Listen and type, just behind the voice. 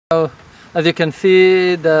So, as you can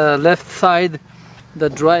see, the left side, the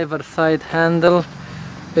driver side handle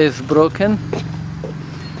is broken,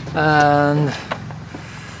 and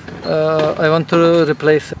I want to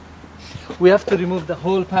replace it. We have to remove the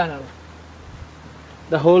whole panel.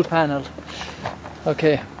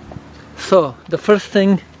 Okay, so the first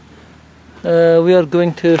thing we are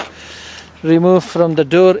going to remove from the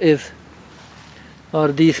door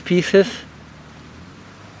are these pieces.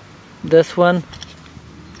 This one.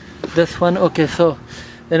 Okay, so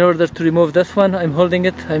in order to remove this one, I'm holding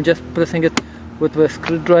it, I'm just pressing it with a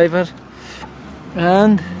screwdriver,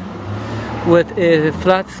 and with a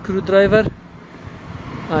flat screwdriver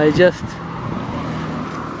I just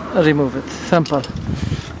remove it. Simple.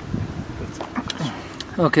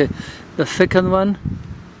 Okay, the second one,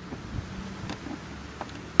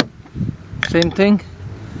 same thing.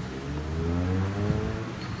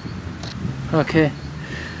 Okay,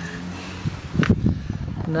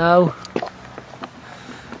 now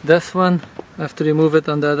this one, I have to remove it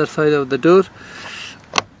on the other side of the door.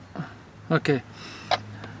 Okay,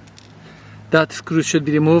 that screw should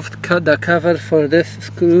be removed. Cut the cover for this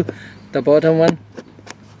screw, the bottom one.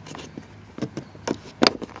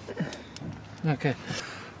 Okay,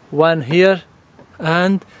 one here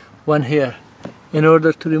and one here. In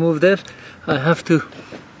order to remove this, I have to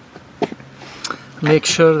make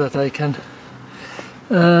sure that I can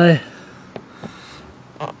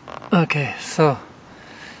okay, so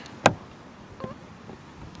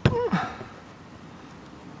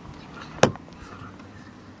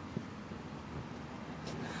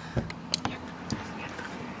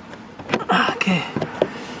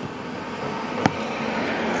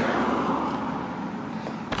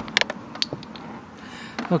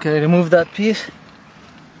okay, I remove that piece,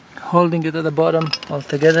 holding it at the bottom all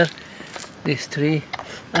together, these three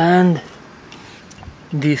and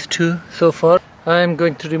these two. So far I am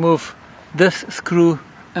going to remove this screw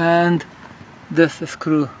and this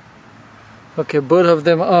screw. Okay, both of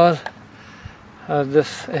them are at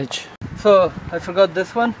this edge. So I forgot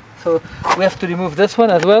this one, so we have to remove this one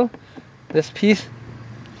as well, this piece.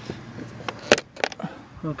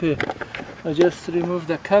 Okay, I just remove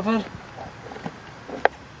the cover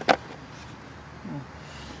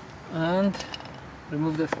and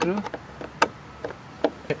remove the screw.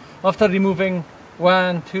 Okay. After removing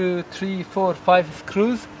 1, 2, 3, 4, 5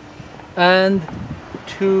 screws and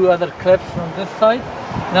 2 other clips from this side,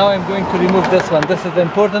 now I'm going to remove this one. This is the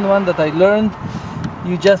important one that I learned.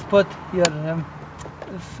 You just put your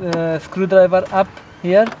screwdriver up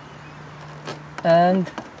here and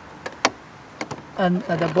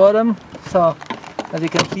at the bottom, so as you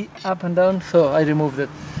can see, up and down. So I removed it.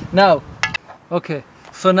 Now, okay,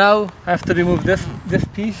 so now I have to remove this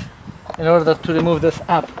piece in order to remove this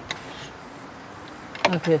up.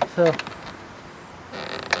 Okay, so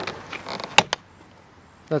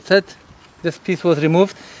that's it. This piece was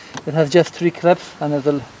removed. It has just 3 clips and it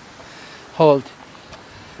will hold.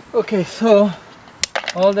 Okay, so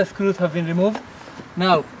all the screws have been removed.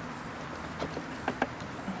 Now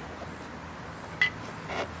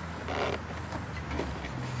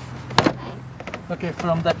okay,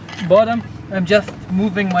 from the bottom I'm just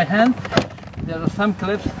moving my hand. There are some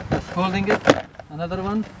clips that's holding it, another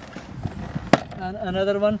one and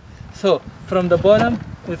another one. So from the bottom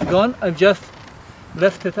it's gone. I've just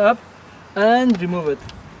lift it up and remove it.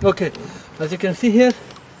 Okay, as you can see here,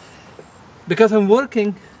 because I'm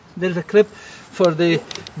working, there's a clip for the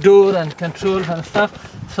door and controls and stuff.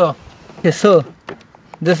 So okay, so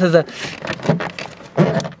this is a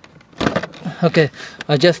okay,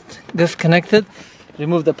 I just disconnected,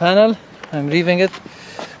 remove the panel, I'm leaving it.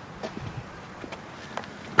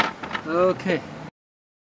 Okay,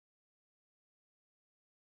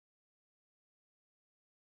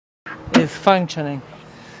 is functioning.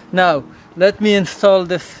 Now let me install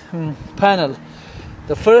this panel.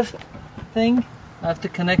 The first thing, I have to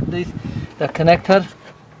connect the connector.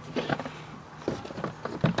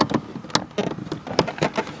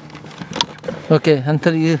 Okay,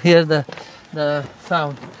 until you hear the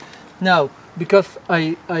sound. Now because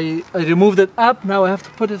I removed it up, now I have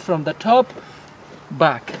to put it from the top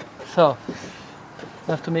back. So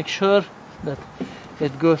I have to make sure that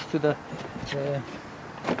it goes to the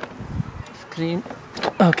screen.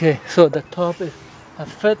 Okay, so the top is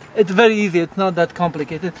fit. It's very easy, it's not that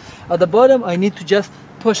complicated. At the bottom I need to just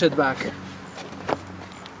push it back.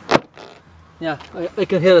 Yeah, I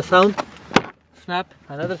can hear a sound. Snap,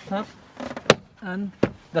 another snap, and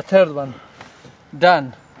the third one.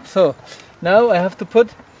 Done. So now I have to put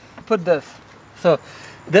this. So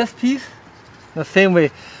this piece, the same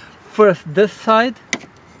way. First this side,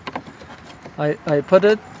 I put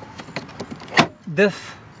it. This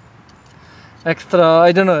extra,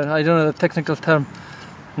 I don't know the technical term,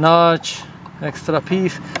 notch, extra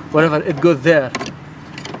piece, whatever, it goes there.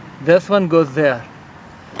 This one goes there.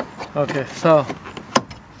 Okay, so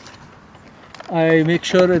I make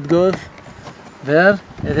sure it goes there.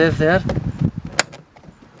 It is there.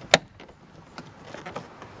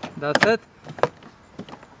 That's it.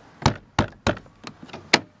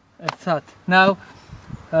 It's set. Now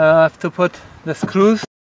I have to put the screws.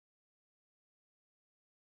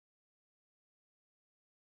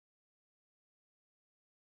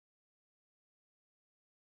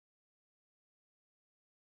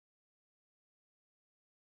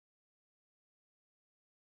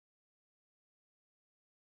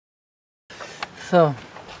 So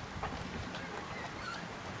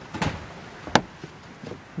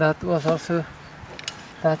that was also,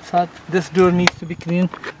 that's hot. This door needs to be cleaned.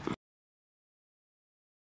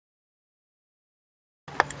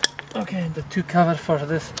 Okay, the two cover for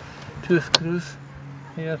this, two screws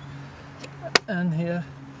here and here,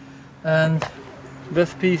 and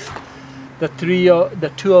this piece, the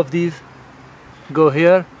two of these go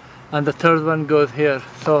here, and the third one goes here.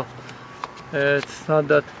 So it's not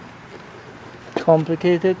that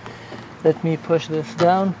complicated. Let me push this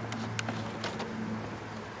down.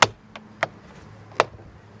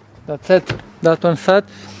 That's it. That one's set.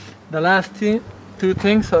 The last two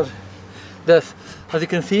things are this. As you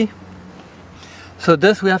can see, so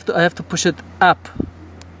this I have to push it up.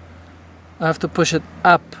 I have to push it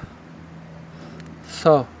up.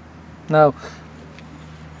 So now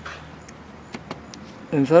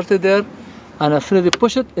insert it there, and as soon as you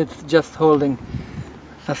push it, it's just holding.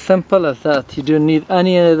 As simple as that. You don't need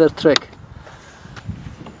any other trick.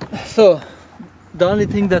 So the only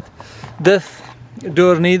thing that this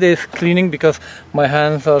door needs is cleaning, because my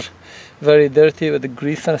hands are very dirty with the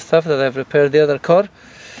grease and stuff that I've repaired the other car.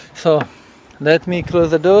 So let me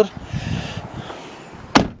close the door,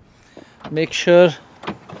 make sure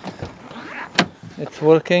it's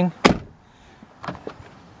working.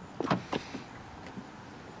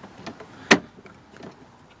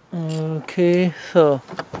 Okay, so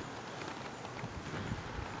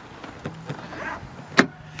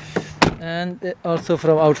and also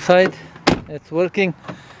from outside it's working.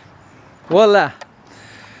 Voila!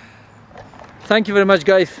 Thank you very much,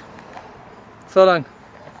 guys. So long.